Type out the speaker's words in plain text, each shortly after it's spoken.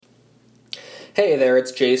Hey there,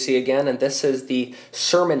 it's JC again, and this is the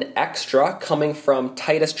Sermon Extra coming from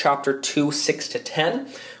Titus chapter 2, 6-10,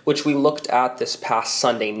 which we looked at this past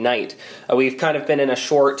Sunday night. We've kind of been in a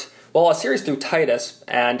series through Titus,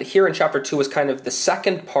 and here in chapter 2 is kind of the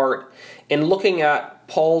second part in looking at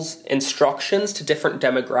Paul's instructions to different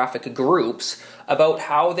demographic groups about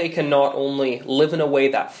how they can not only live in a way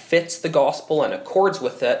that fits the gospel and accords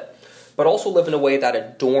with it, but also live in a way that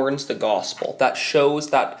adorns the gospel, that shows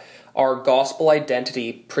that our gospel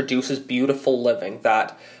identity produces beautiful living,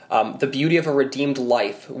 that the beauty of a redeemed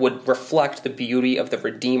life would reflect the beauty of the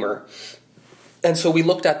Redeemer. And so we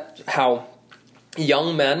looked at how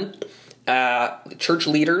young men, church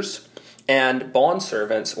leaders, and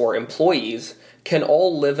bondservants or employees can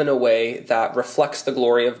all live in a way that reflects the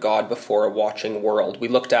glory of God before a watching world. We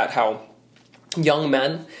looked at how young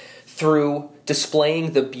men, through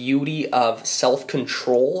displaying the beauty of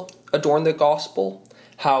self-control, adorn the gospel,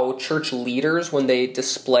 how church leaders, when they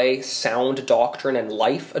display sound doctrine and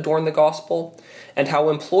life, adorn the gospel, and how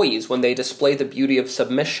employees, when they display the beauty of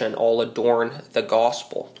submission, all adorn the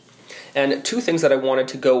gospel. And two things that I wanted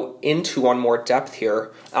to go into on more depth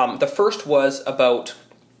here. The first was about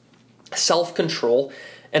self-control,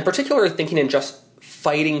 and particularly thinking in just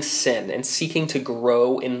fighting sin and seeking to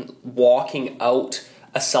grow in walking out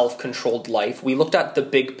a self-controlled life. We looked at the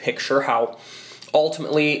big picture, how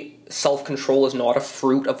ultimately self-control is not a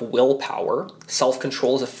fruit of willpower.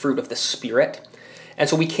 Self-control is a fruit of the Spirit. And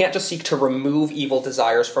so we can't just seek to remove evil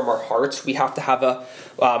desires from our hearts. We have to have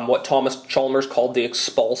what Thomas Chalmers called the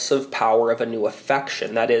expulsive power of a new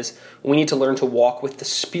affection. That is, we need to learn to walk with the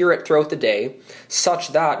Spirit throughout the day,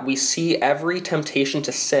 such that we see every temptation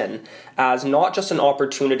to sin as not just an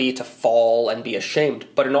opportunity to fall and be ashamed,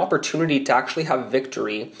 but an opportunity to actually have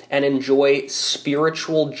victory and enjoy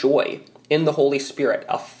spiritual joy in the Holy Spirit,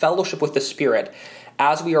 a fellowship with the Spirit,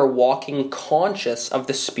 as we are walking conscious of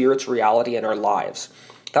the Spirit's reality in our lives.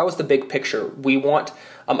 That was the big picture. We want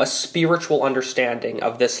a spiritual understanding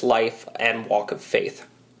of this life and walk of faith.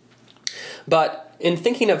 But in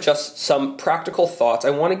thinking of just some practical thoughts,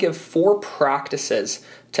 I want to give 4 practices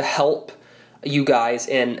to help you guys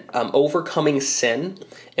in overcoming sin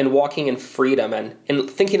and walking in freedom. And in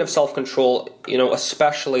thinking of self-control,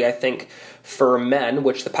 especially I think for men,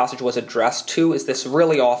 which the passage was addressed to, is this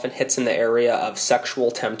really often hits in the area of sexual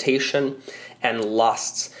temptation and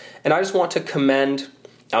lusts. And I just want to commend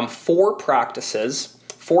 4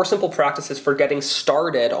 simple practices for getting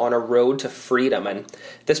started on a road to freedom. And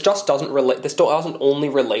this doesn't only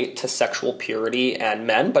relate to sexual purity and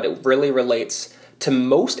men, but it really relates to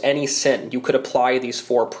most any sin you could apply these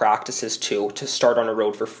 4 practices to start on a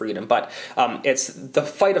road for freedom. But it's the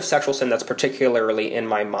fight of sexual sin that's particularly in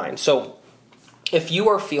my mind. So if you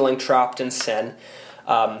are feeling trapped in sin,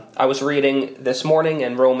 I was reading this morning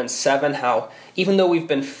in Romans 7 how even though we've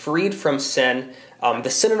been freed from sin, the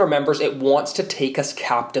sin in our members, it wants to take us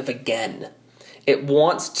captive again. It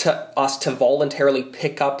wants us to voluntarily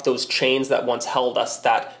pick up those chains that once held us,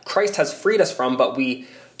 that Christ has freed us from, but we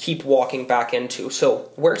keep walking back into. So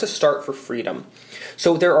where to start for freedom?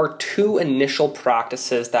 So there are 2 initial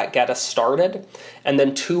practices that get us started, and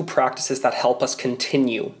then 2 practices that help us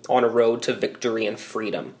continue on a road to victory and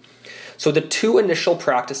freedom. So the 2 initial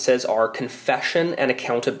practices are confession and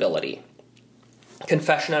accountability.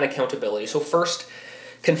 Confession and accountability. So first,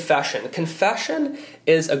 confession. Confession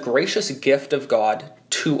is a gracious gift of God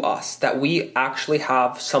to us, that we actually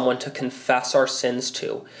have someone to confess our sins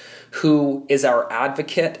to, who is our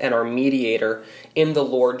advocate and our mediator in the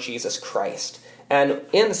Lord Jesus Christ. And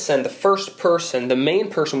in sin, the main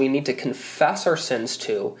person we need to confess our sins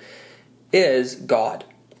to is God.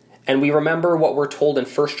 And we remember what we're told in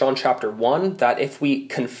 1 John chapter 1, that if we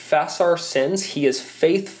confess our sins, he is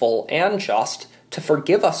faithful and just to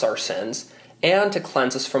forgive us our sins and to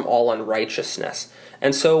cleanse us from all unrighteousness.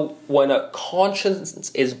 And so when a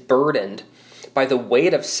conscience is burdened by the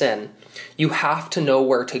weight of sin, you have to know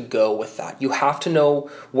where to go with that. You have to know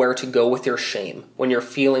where to go with your shame. When you're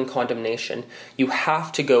feeling condemnation, you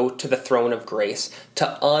have to go to the throne of grace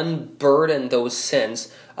to unburden those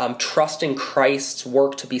sins, trusting Christ's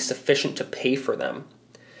work to be sufficient to pay for them,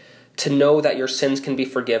 to know that your sins can be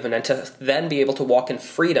forgiven, and to then be able to walk in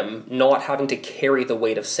freedom, not having to carry the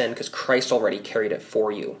weight of sin because Christ already carried it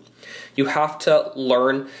for you. You have to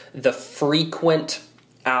learn the frequent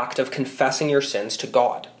act of confessing your sins to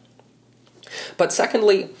God. But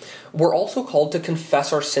secondly, we're also called to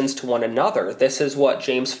confess our sins to one another. This is what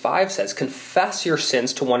James 5 says, confess your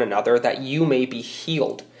sins to one another that you may be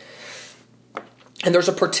healed. And there's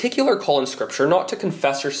a particular call in Scripture not to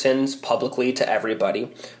confess your sins publicly to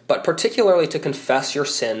everybody, but particularly to confess your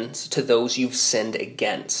sins to those you've sinned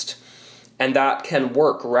against. And that can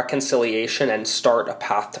work reconciliation and start a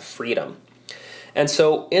path to freedom. And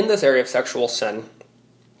so in this area of sexual sin,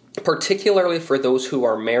 particularly for those who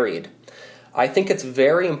are married, I think it's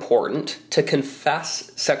very important to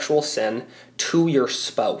confess sexual sin to your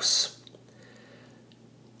spouse.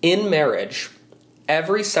 In marriage,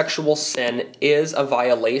 every sexual sin is a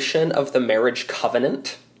violation of the marriage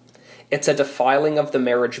covenant. It's a defiling of the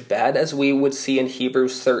marriage bed, as we would see in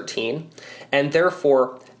Hebrews 13. And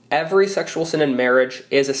therefore, every sexual sin in marriage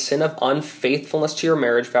is a sin of unfaithfulness to your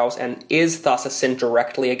marriage vows and is thus a sin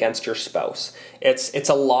directly against your spouse. It's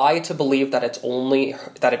a lie to believe that it only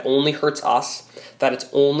hurts us, that it's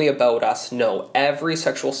only about us. No, every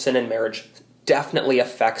sexual sin in marriage definitely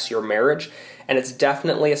affects your marriage, and it's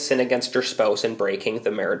definitely a sin against your spouse in breaking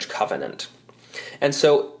the marriage covenant. And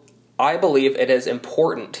so I believe it is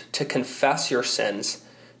important to confess your sins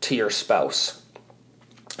to your spouse.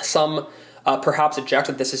 Some perhaps object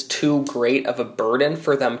that this is too great of a burden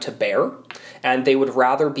for them to bear, and they would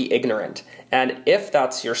rather be ignorant. And if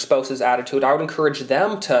that's your spouse's attitude, I would encourage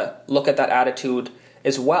them to look at that attitude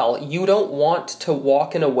as well. You don't want to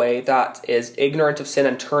walk in a way that is ignorant of sin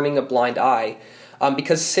and turning a blind eye,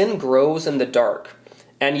 because sin grows in the dark.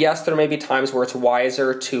 And yes, there may be times where it's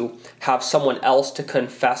wiser to have someone else to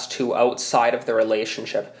confess to outside of the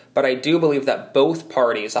relationship. But I do believe that both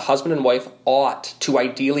parties, a husband and wife, ought to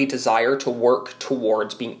ideally desire to work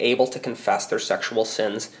towards being able to confess their sexual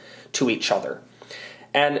sins to each other.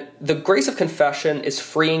 And the grace of confession is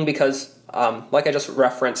freeing because, like I just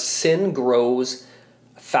referenced, sin grows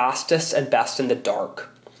fastest and best in the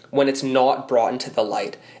dark when it's not brought into the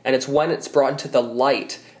light. And it's when it's brought into the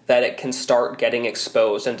light that it can start getting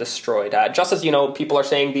exposed and destroyed. Just as, people are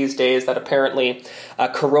saying these days that apparently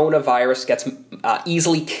coronavirus gets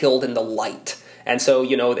easily killed in the light. And so,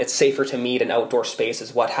 it's safer to meet in outdoor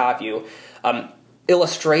spaces, what have you.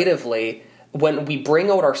 Illustratively, when we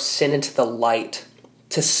bring out our sin into the light,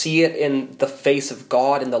 to see it in the face of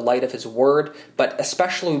God, in the light of His Word, but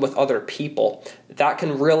especially with other people, that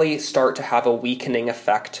can really start to have a weakening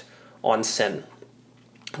effect on sin.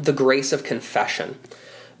 The grace of confession.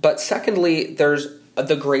 But secondly, there's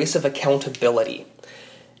the grace of accountability.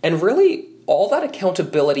 And really, all that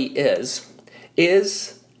accountability is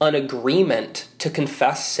an agreement to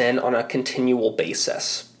confess sin on a continual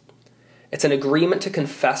basis. It's an agreement to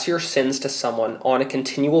confess your sins to someone on a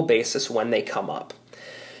continual basis when they come up.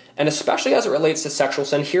 And especially as it relates to sexual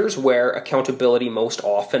sin, here's where accountability most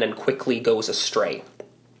often and quickly goes astray.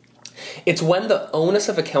 It's when the onus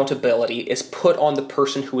of accountability is put on the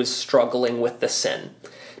person who is struggling with the sin.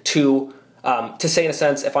 To say, in a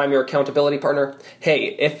sense, if I'm your accountability partner,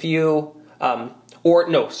 hey,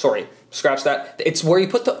 scratch that. It's where you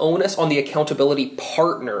put the onus on the accountability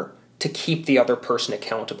partner to keep the other person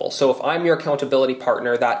accountable. So if I'm your accountability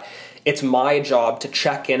partner, that it's my job to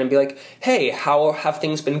check in and be like, hey, how have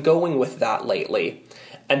things been going with that lately?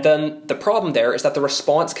 And then the problem there is that the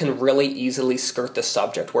response can really easily skirt the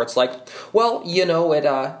subject, where it's like, well,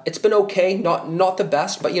 it's been okay, not the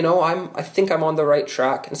best, but I think I'm on the right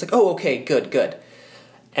track. And it's like, oh, okay, good.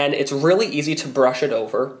 And it's really easy to brush it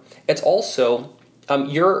over. It's also,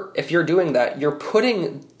 if you're doing that, you're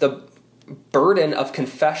putting the burden of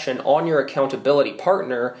confession on your accountability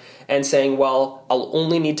partner and saying, well, I'll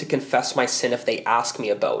only need to confess my sin if they ask me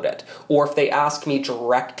about it, or if they ask me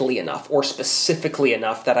directly enough or specifically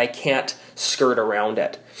enough that I can't skirt around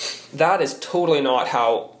it. That is totally not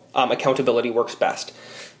how accountability works best.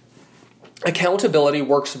 Accountability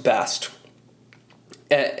works best.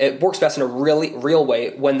 It works best in a really real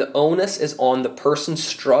way when the onus is on the person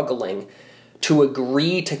struggling to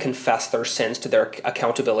agree to confess their sins to their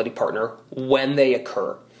accountability partner when they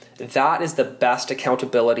occur. That is the best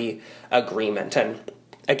accountability agreement. And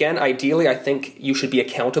again, ideally, I think you should be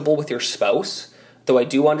accountable with your spouse, though I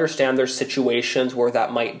do understand there's situations where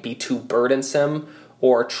that might be too burdensome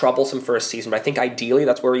or troublesome for a season. But I think ideally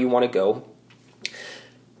that's where you want to go.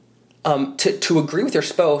 To agree with your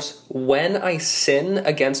spouse, when I sin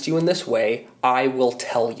against you in this way, I will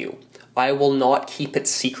tell you. I will not keep it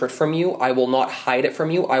secret from you. I will not hide it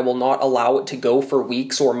from you. I will not allow it to go for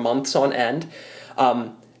weeks or months on end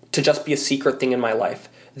to just be a secret thing in my life.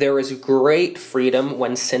 There is great freedom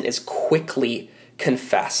when sin is quickly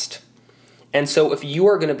confessed. And so if you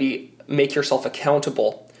are going to make yourself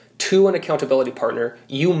accountable to an accountability partner,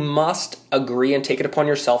 you must agree and take it upon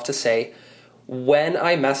yourself to say, when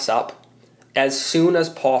I mess up, as soon as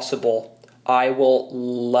possible, I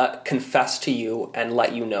will confess to you and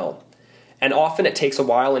let you know. And often it takes a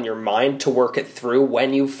while in your mind to work it through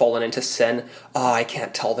when you've fallen into sin. I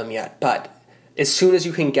can't tell them yet. But as soon as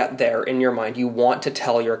you can get there in your mind, you want to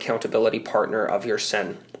tell your accountability partner of your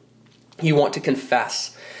sin. You want to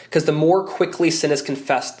confess, because the more quickly sin is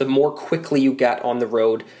confessed, the more quickly you get on the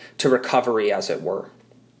road to recovery, as it were.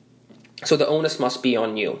 So the onus must be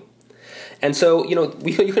on you. And so,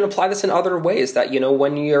 you can apply this in other ways that,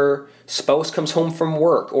 when your spouse comes home from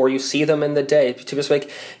work or you see them in the day, to just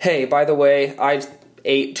like, hey, by the way, I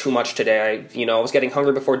ate too much today. I was getting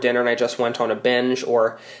hungry before dinner and I just went on a binge.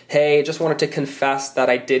 Or, hey, just wanted to confess that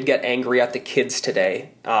I did get angry at the kids today.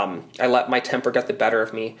 I let my temper get the better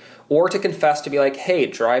of me. Or to confess to be like, hey,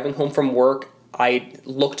 driving home from work, I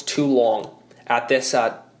looked too long at this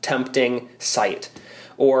tempting site.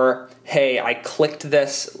 Or, hey, I clicked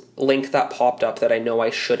this link that popped up that I know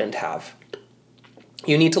I shouldn't have.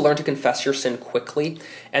 You need to learn to confess your sin quickly,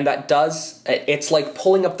 and it's like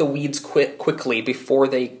pulling up the weeds quickly before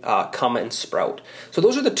they come and sprout. So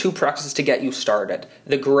those are the two practices to get you started.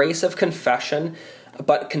 The grace of confession,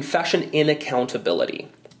 but confession in accountability.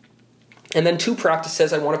 And then two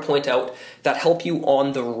practices I want to point out that help you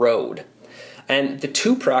on the road. And the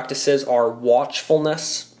two practices are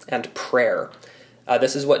watchfulness and prayer.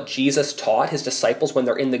 This is what Jesus taught his disciples when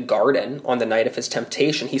they're in the garden on the night of his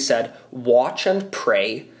temptation. He said, watch and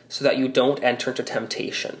pray so that you don't enter into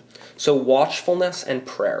temptation. So watchfulness and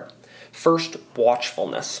prayer. First,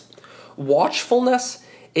 watchfulness. Watchfulness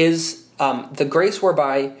is the grace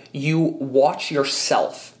whereby you watch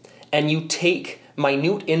yourself and you take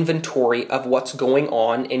minute inventory of what's going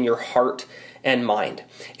on in your heart and mind.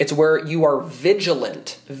 It's where you are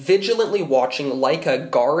vigilantly watching like a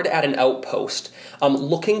guard at an outpost,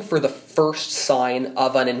 looking for the first sign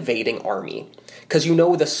of an invading army. Because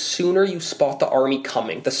the sooner you spot the army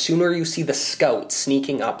coming, the sooner you see the scouts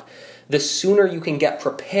sneaking up, the sooner you can get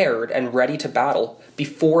prepared and ready to battle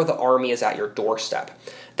before the army is at your doorstep.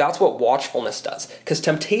 That's what watchfulness does, because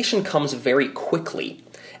temptation comes very quickly,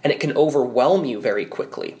 and it can overwhelm you very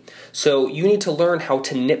quickly. So you need to learn how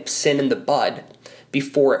to nip sin in the bud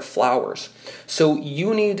before it flowers. So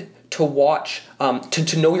you need to watch,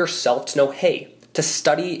 to know yourself, to know, hey, to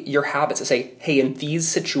study your habits, to say, hey, in these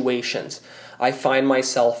situations, I find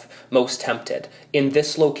myself most tempted in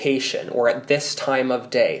this location or at this time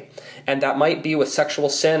of day. And that might be with sexual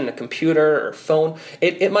sin, a computer or phone.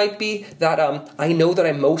 It might be that I know that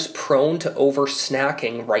I'm most prone to over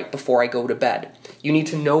snacking right before I go to bed. You need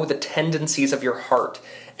to know the tendencies of your heart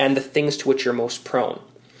and the things to which you're most prone.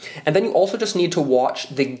 And then you also just need to watch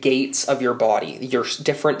the gates of your body, your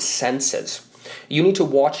different senses. You need to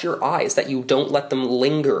watch your eyes, that you don't let them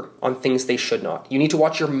linger on things they should not. You need to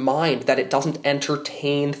watch your mind, that it doesn't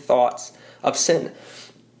entertain thoughts of sin.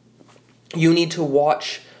 You need to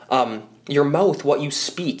watch your mouth, what you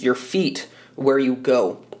speak, your feet, where you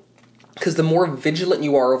go. Because the more vigilant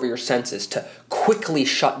you are over your senses to quickly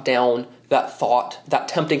shut down that thought, that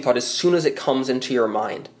tempting thought, as soon as it comes into your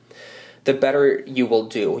mind, the better you will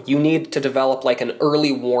do. You need to develop like an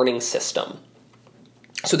early warning system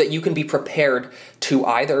so that you can be prepared to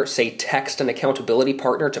either, say, text an accountability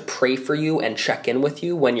partner to pray for you and check in with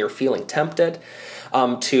you when you're feeling tempted,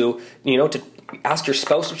 to ask your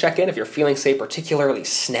spouse to check in if you're feeling, say, particularly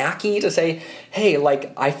snacky, to say, hey,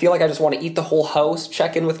 I feel like I just want to eat the whole house,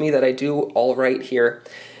 check in with me that I do all right here.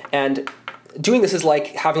 And doing this is like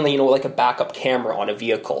having, like a backup camera on a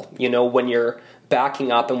vehicle. When you're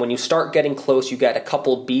backing up and when you start getting close, you get a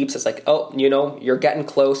couple beeps. It's like, oh, you're getting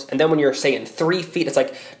close. And then when you're, say, in 3 feet, it's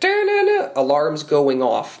like, alarms going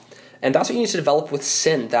off. And that's what you need to develop with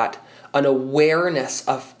sin, that an awareness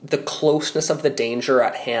of the closeness of the danger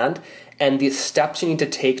at hand and the steps you need to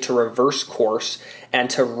take to reverse course and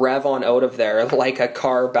to rev on out of there like a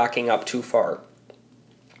car backing up too far.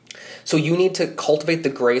 So you need to cultivate the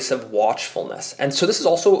grace of watchfulness. And so this is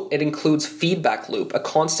also, it includes feedback loop, a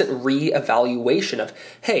constant re-evaluation of,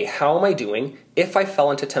 hey, how am I doing? If I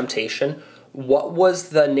fell into temptation, what was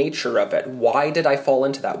the nature of it? Why did I fall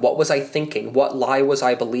into that? What was I thinking? What lie was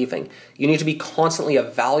I believing? You need to be constantly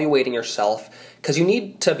evaluating yourself because you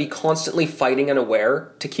need to be constantly fighting and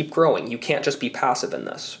aware to keep growing. You can't just be passive in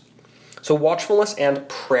this. So watchfulness and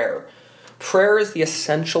prayer. Prayer is the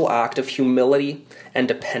essential act of humility and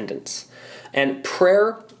dependence. And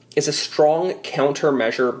prayer is a strong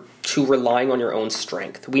countermeasure to relying on your own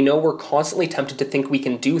strength. We know we're constantly tempted to think we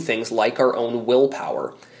can do things like our own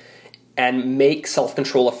willpower and make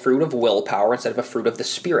self-control a fruit of willpower instead of a fruit of the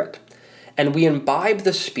Spirit. And we imbibe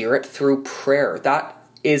the Spirit through prayer. That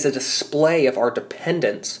is a display of our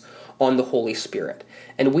dependence on the Holy Spirit.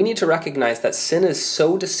 And we need to recognize that sin is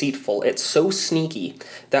so deceitful, it's so sneaky,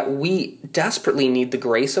 that we desperately need the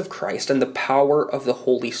grace of Christ and the power of the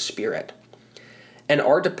Holy Spirit. And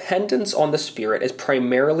our dependence on the Spirit is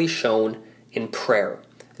primarily shown in prayer.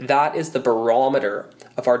 That is the barometer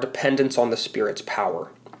of our dependence on the Spirit's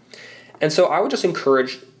power. And so I would just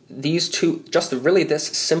encourage these two, just really this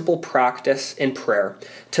simple practice in prayer,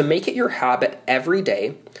 to make it your habit every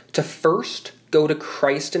day to first go to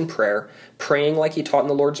Christ in prayer, praying like he taught in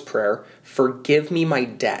the Lord's Prayer, forgive me my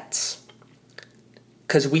debts.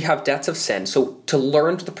 Because we have debts of sin. So to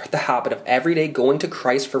learn the habit of every day going to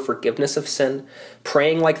Christ for forgiveness of sin,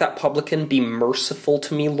 praying like that publican, be merciful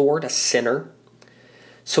to me, Lord, a sinner.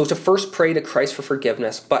 So to first pray to Christ for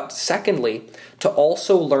forgiveness, but secondly, to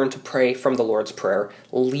also learn to pray from the Lord's Prayer,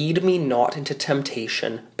 lead me not into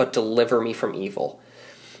temptation, but deliver me from evil.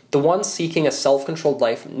 The one seeking a self-controlled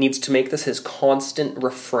life needs to make this his constant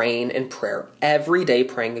refrain in prayer. Every day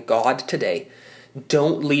praying, God, today,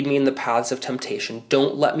 don't lead me in the paths of temptation.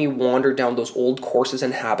 Don't let me wander down those old courses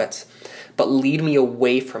and habits, but lead me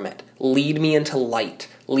away from it. Lead me into light.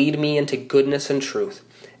 Lead me into goodness and truth.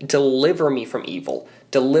 Deliver me from evil.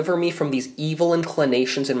 Deliver me from these evil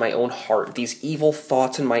inclinations in my own heart, these evil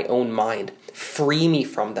thoughts in my own mind. Free me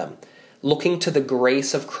from them. Looking to the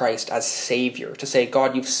grace of Christ as Savior, to say,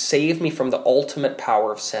 God, you've saved me from the ultimate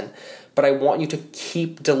power of sin, but I want you to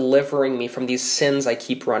keep delivering me from these sins I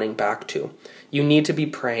keep running back to. You need to be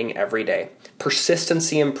praying every day.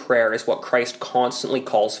 Persistency in prayer is what Christ constantly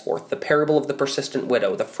calls forth. The parable of the persistent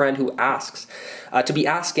widow, the friend who asks, to be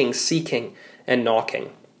asking, seeking, and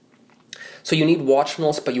knocking. So you need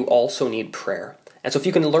watchfulness, but you also need prayer. And so if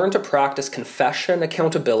you can learn to practice confession,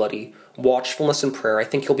 accountability, watchfulness, and prayer, I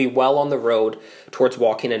think you'll be well on the road towards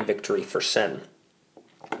walking in victory for sin.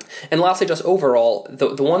 And lastly, just overall,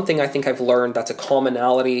 the one thing I think I've learned that's a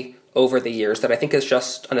commonality over the years that I think is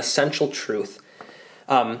just an essential truth.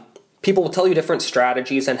 People will tell you different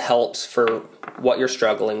strategies and helps for what you're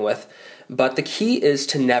struggling with, but the key is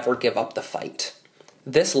to never give up the fight.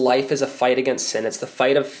 This life is a fight against sin. It's the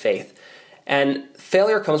fight of faith. And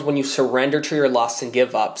failure comes when you surrender to your lusts and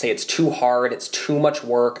give up. Say it's too hard, it's too much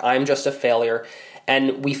work, I'm just a failure.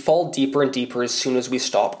 And we fall deeper and deeper as soon as we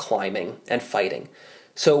stop climbing and fighting.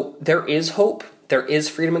 So there is hope. There is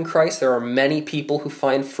freedom in Christ. There are many people who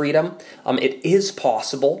find freedom. It is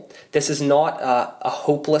possible. This is not a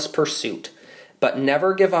hopeless pursuit. But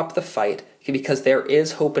never give up the fight, because there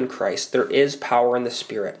is hope in Christ. There is power in the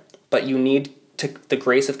Spirit. But you need the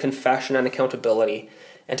grace of confession and accountability,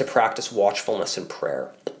 and to practice watchfulness and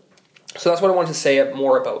prayer. So that's what I wanted to say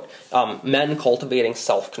more about men cultivating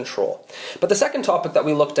self-control. But the second topic that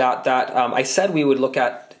we looked at that I said we would look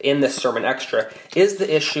at in this sermon extra is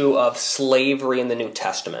the issue of slavery in the New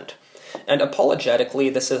Testament. And apologetically,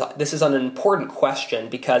 this is an important question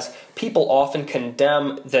because people often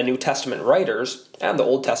condemn the New Testament writers, and the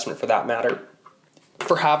Old Testament for that matter,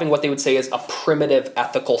 for having what they would say is a primitive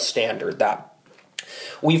ethical standard, that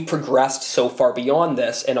we've progressed so far beyond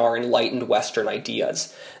this in our enlightened Western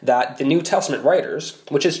ideas that the New Testament writers,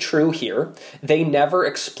 which is true here, they never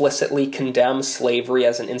explicitly condemn slavery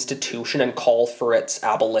as an institution and call for its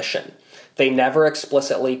abolition. They never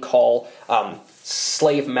explicitly call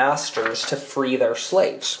slave masters to free their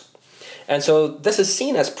slaves. And so this is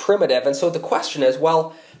seen as primitive. And so the question is,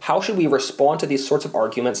 well, how should we respond to these sorts of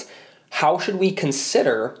arguments? How should we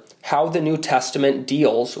consider how the New Testament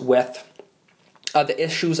deals with the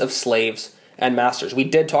issues of slaves and masters? We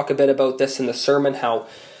did talk a bit about this in the sermon, how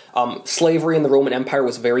slavery in the Roman Empire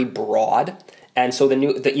was very broad. And so the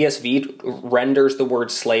ESV renders the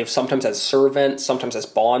word slave sometimes as servant, sometimes as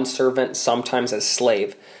bond servant, sometimes as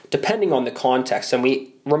slave, depending on the context. And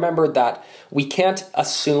we remembered that we can't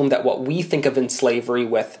assume that what we think of in slavery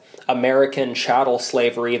with American chattel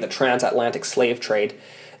slavery, the transatlantic slave trade,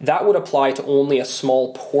 that would apply to only a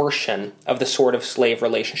small portion of the sort of slave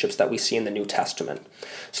relationships that we see in the New Testament.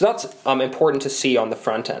 So that's important to see on the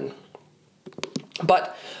front end.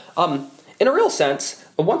 But in a real sense,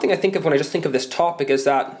 one thing I think of when I just think of this topic is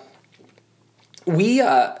that we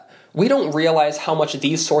don't realize how much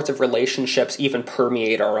these sorts of relationships even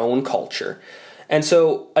permeate our own culture. And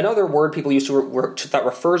so another word people use that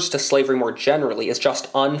refers to slavery more generally is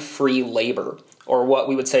just unfree labor, or what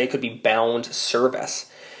we would say could be bound service.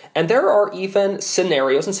 And there are even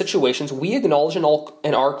scenarios and situations we acknowledge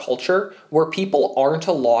in our culture where people aren't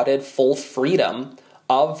allotted full freedom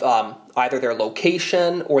of either their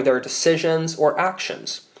location or their decisions or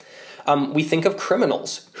actions. We think of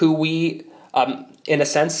criminals who we, in a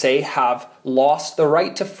sense, say have lost the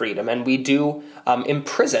right to freedom, and we do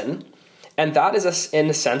imprison, and that is, in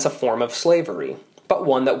a sense, a form of slavery, but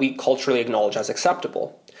one that we culturally acknowledge as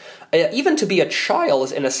acceptable. Even to be a child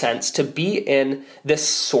is, in a sense, to be in this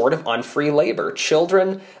sort of unfree labor.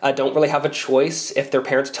 Children don't really have a choice if their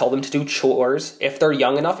parents tell them to do chores. If they're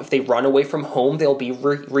young enough, if they run away from home, they'll be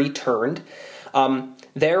returned.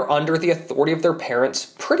 they're under the authority of their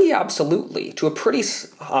parents pretty absolutely, to a pretty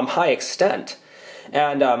high extent.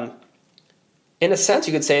 And in a sense,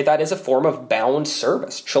 you could say that is a form of bound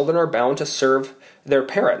service. Children are bound to serve their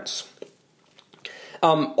parents.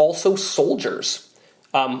 Also, soldiers.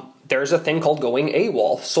 There's a thing called going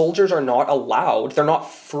AWOL. Soldiers are not allowed, they're not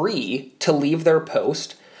free to leave their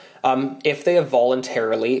post if they have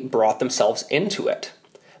voluntarily brought themselves into it.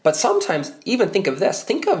 But sometimes, even think of this,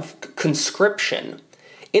 think of conscription.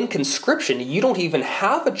 In conscription, you don't even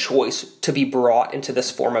have a choice to be brought into this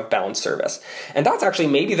form of bound service. And that's actually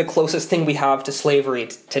maybe the closest thing we have to slavery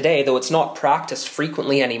today, though it's not practiced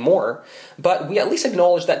frequently anymore. But we at least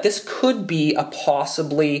acknowledge that this could be a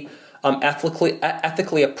possibly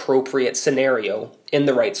ethically appropriate scenario in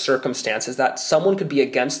the right circumstances, that someone could be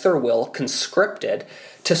against their will conscripted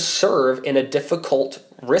to serve in a difficult,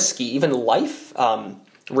 risky, even life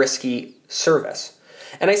risky service.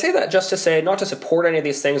 And I say that just to say, not to support any of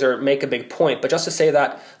these things or make a big point, but just to say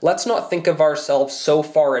that let's not think of ourselves so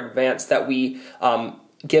far advanced that we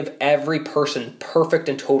give every person perfect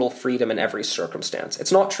and total freedom in every circumstance.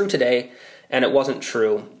 It's not true today, and it wasn't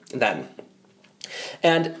true then.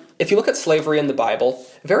 And if you look at slavery in the Bible,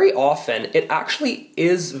 very often it actually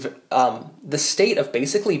is the state of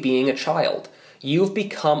basically being a child. You've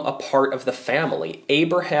become a part of the family.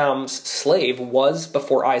 Abraham's slave was,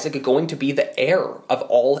 before Isaac, going to be the heir of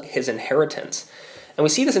all his inheritance. And we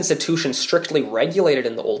see this institution strictly regulated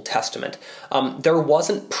in the Old Testament. There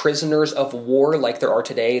wasn't prisoners of war like there are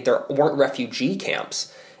today. There weren't refugee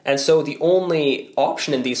camps. And so the only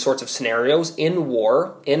option in these sorts of scenarios, in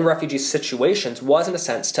war, in refugee situations, was in a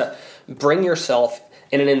sense to bring yourself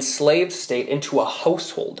in an enslaved state into a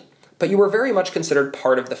household. But you were very much considered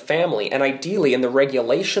part of the family, and ideally in the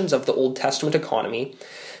regulations of the Old Testament economy,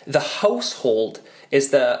 the household is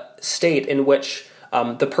the state in which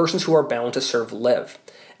the persons who are bound to serve live.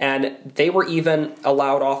 And they were even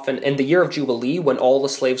allowed often, in the year of Jubilee, when all the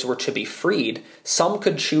slaves were to be freed, some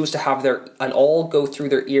could choose to have an awl go through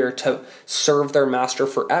their ear to serve their master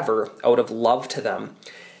forever out of love to them.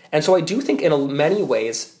 And so I do think in many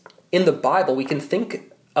ways, in the Bible, we can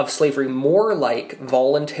think of slavery more like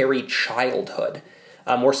voluntary childhood,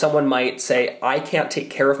 where someone might say, I can't take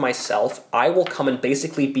care of myself, I will come and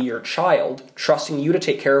basically be your child, trusting you to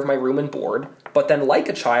take care of my room and board, but then like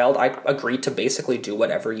a child, I agree to basically do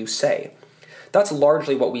whatever you say. That's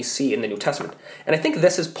largely what we see in the New Testament. And I think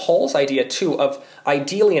this is Paul's idea, too, of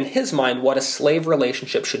ideally in his mind what a slave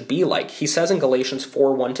relationship should be like. He says in Galatians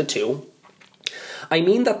 4:1-2, I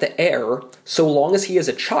mean that the heir, so long as he is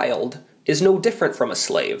a child, is no different from a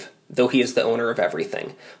slave, though he is the owner of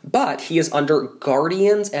everything. But he is under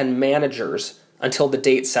guardians and managers until the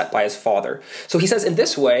date set by his father. So he says in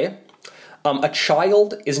this way, a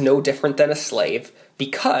child is no different than a slave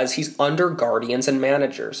because he's under guardians and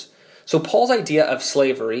managers. So Paul's idea of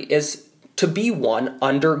slavery is to be one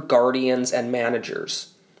under guardians and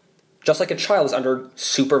managers. Just like a child is under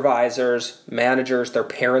supervisors, managers, their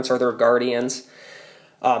parents are their guardians,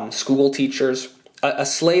 school teachers. A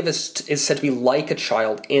slave is said to be like a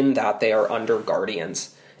child in that they are under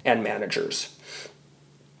guardians and managers.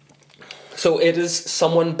 So it is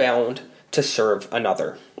someone bound to serve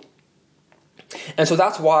another. And so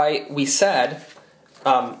that's why we said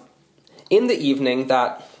in the evening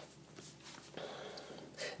that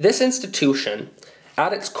this institution,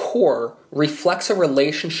 at its core, reflects a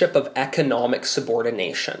relationship of economic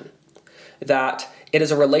subordination. That it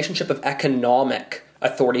is a relationship of economic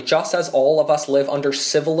authority. Just as all of us live under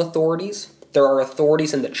civil authorities, there are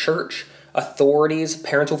authorities in the church, authorities,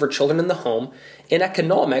 parents over children in the home. In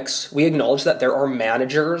economics, we acknowledge that there are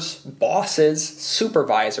managers, bosses,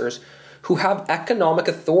 supervisors who have economic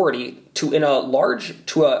authority to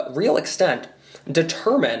a real extent,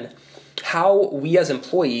 determine how we as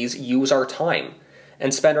employees use our time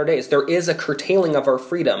and spend our days. There is a curtailing of our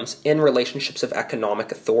freedoms in relationships of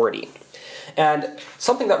economic authority. And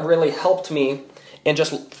something that really helped me in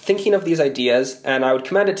just thinking of these ideas, and I would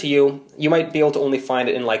commend it to you, you might be able to only find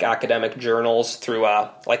it in like academic journals through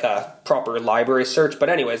a proper library search, but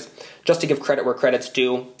anyways, just to give credit where credit's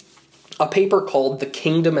due, a paper called The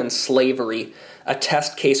Kingdom and Slavery, A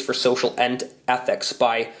Test Case for Social Ethics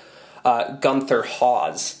by Gunther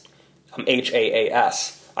Haas,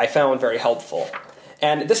 Haas, I found very helpful.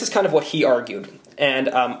 And this is kind of what he argued, and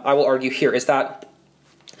I will argue here, is that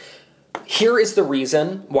here is the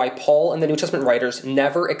reason why Paul and the New Testament writers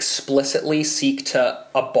never explicitly seek to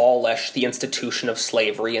abolish the institution of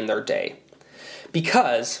slavery in their day.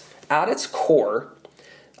 Because at its core,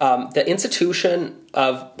 the institution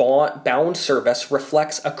of bound service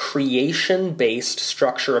reflects a creation-based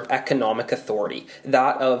structure of economic authority,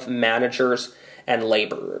 that of managers and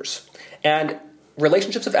laborers. And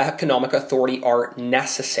relationships of economic authority are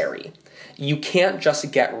necessary. You can't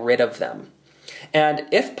just get rid of them. And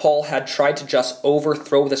if Paul had tried to just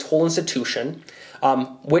overthrow this whole institution,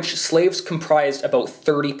 which slaves comprised about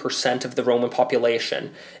 30% of the Roman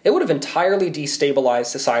population, it would have entirely destabilized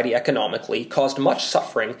society economically, caused much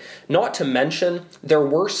suffering, not to mention there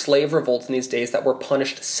were slave revolts in these days that were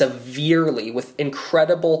punished severely with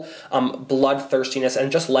incredible bloodthirstiness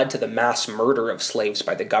and just led to the mass murder of slaves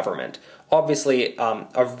by the government. Obviously,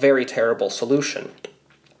 a very terrible solution.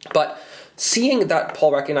 But seeing that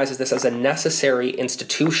Paul recognizes this as a necessary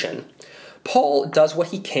institution, Paul does what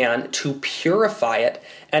he can to purify it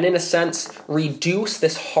and, in a sense, reduce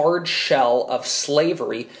this hard shell of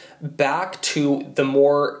slavery back to the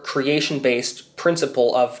more creation-based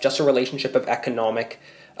principle of just a relationship of economic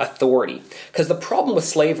authority. Because the problem with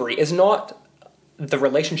slavery is not the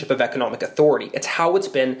relationship of economic authority, it's how it's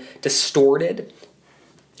been distorted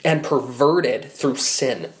and perverted through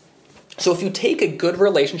sin. So if you take a good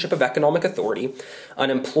relationship of economic authority, an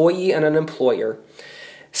employee and an employer,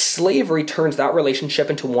 slavery turns that relationship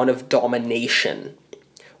into one of domination,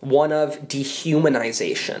 one of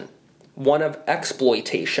dehumanization, one of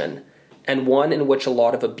exploitation, and one in which a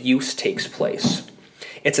lot of abuse takes place.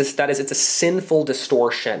 It's a sinful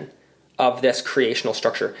distortion of this creational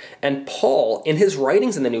structure. And Paul, in his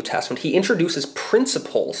writings in the New Testament, he introduces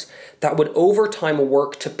principles that would over time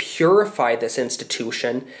work to purify this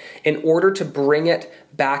institution in order to bring it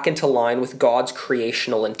back into line with God's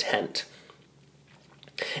creational intent.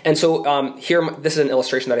 And so here, this is an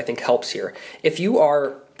illustration that I think helps here. If you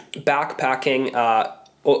are backpacking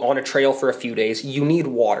on a trail for a few days, you need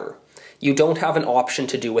water. You don't have an option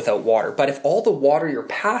to do without water. But if all the water you're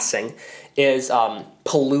passing is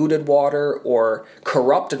polluted water or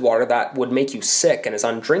corrupted water that would make you sick and is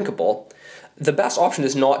undrinkable, the best option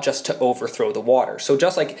is not just to overthrow the water. So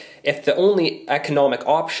just like if the only economic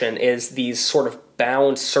option is these sort of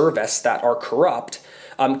bound service that are corrupt,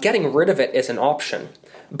 getting rid of it is an option.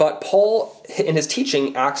 But Paul, in his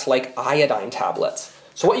teaching, acts like iodine tablets.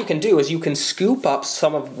 So what you can do is you can scoop up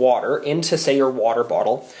some of water into, say, your water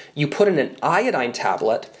bottle. You put in an iodine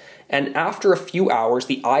tablet, and after a few hours,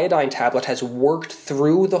 the iodine tablet has worked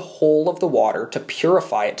through the whole of the water to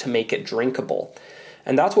purify it to make it drinkable.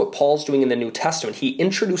 And that's what Paul's doing in the New Testament. He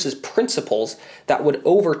introduces principles that would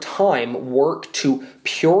over time work to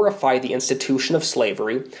purify the institution of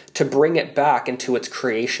slavery to bring it back into its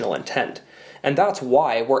creational intent. And that's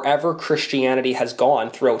why wherever Christianity has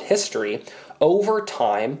gone throughout history, over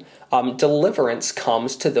time, deliverance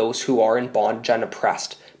comes to those who are in bondage and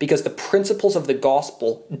oppressed, because the principles of the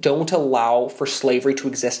gospel don't allow for slavery to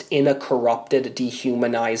exist in a corrupted,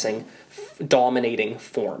 dehumanizing, dominating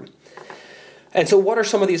form. And so what are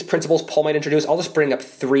some of these principles Paul might introduce? I'll just bring up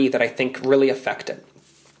three that I think really affect it.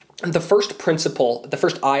 The first principle, the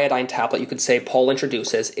first iodine tablet you could say Paul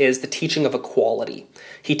introduces is the teaching of equality.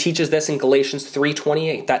 He teaches this in Galatians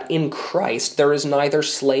 3:28, that in Christ there is neither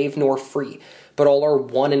slave nor free, but all are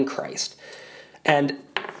one in Christ. And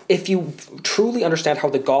if you truly understand how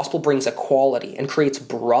the gospel brings equality and creates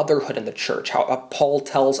brotherhood in the church, how Paul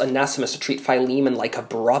tells Onesimus to treat Philemon like a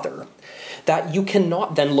brother, that you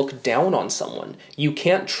cannot then look down on someone. You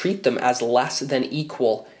can't treat them as less than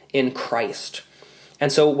equal in Christ.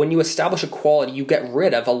 And so when you establish equality, you get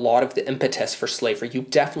rid of a lot of the impetus for slavery. You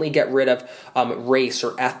definitely get rid of race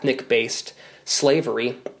or ethnic-based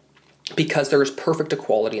slavery because there is perfect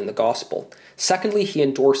equality in the gospel. Secondly, he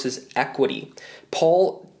endorses equity.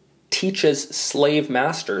 Paul teaches slave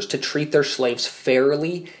masters to treat their slaves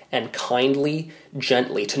fairly and kindly,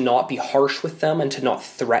 gently, to not be harsh with them and to not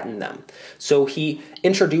threaten them. So he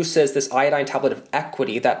introduces this iodine tablet of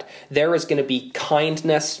equity, that there is going to be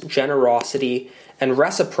kindness, generosity, and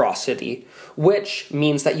reciprocity, which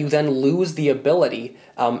means that you then lose the ability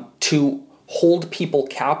to hold people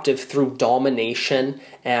captive through domination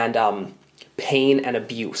and pain and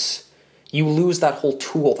abuse. You lose that whole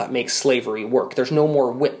tool that makes slavery work. There's no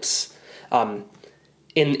more whips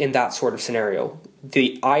in that sort of scenario.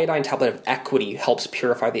 The iodine tablet of equity helps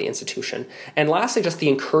purify the institution. And lastly, just the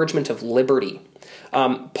encouragement of liberty.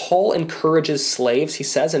 Paul encourages slaves, he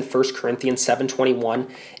says in 1 Corinthians 7:21,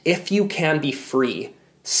 if you can be free,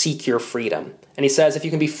 seek your freedom. And he says, if you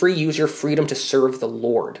can be free, use your freedom to serve the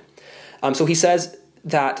Lord. So he says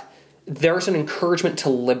that there's an encouragement to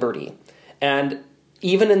liberty. And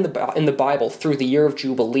even in the Bible, through the year of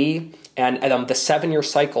Jubilee and the 7-year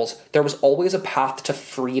cycles, there was always a path to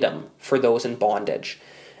freedom for those in bondage.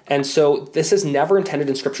 And so this is never intended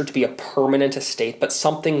in Scripture to be a permanent estate, but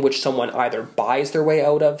something which someone either buys their way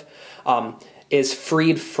out of, is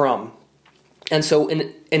freed from, And so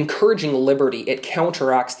in encouraging liberty, it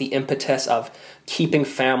counteracts the impetus of keeping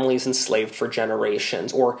families enslaved for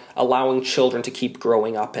generations or allowing children to keep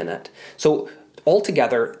growing up in it. So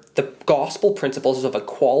altogether, the gospel principles of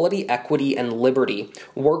equality, equity, and liberty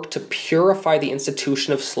work to purify the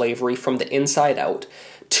institution of slavery from the inside out,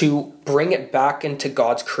 to bring it back into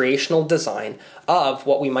God's creational design of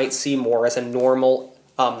what we might see more as a normal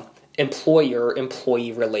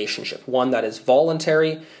employer-employee relationship, one that is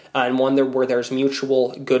voluntary and one where there's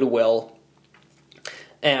mutual goodwill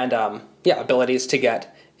and abilities to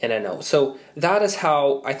get in and out. So that is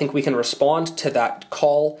how I think we can respond to that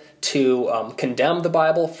call to condemn the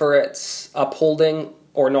Bible for its upholding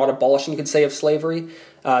or not abolishing, you could say, of slavery.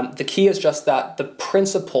 The key is just that the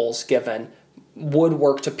principles given would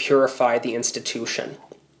work to purify the institution.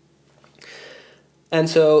 And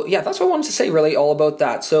so, that's what I wanted to say really all about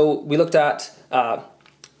that. So we looked at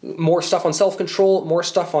more stuff on self-control, more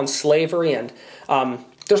stuff on slavery, and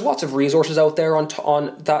there's lots of resources out there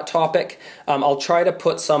on that topic. I'll try to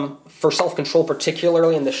put some, for self-control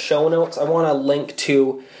particularly, in the show notes. I want to link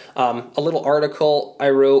to a little article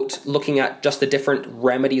I wrote looking at just the different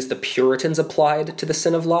remedies the Puritans applied to the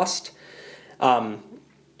sin of lust. And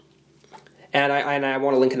I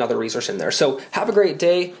want to link another resource in there. So have a great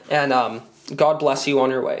day, and God bless you on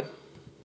your way.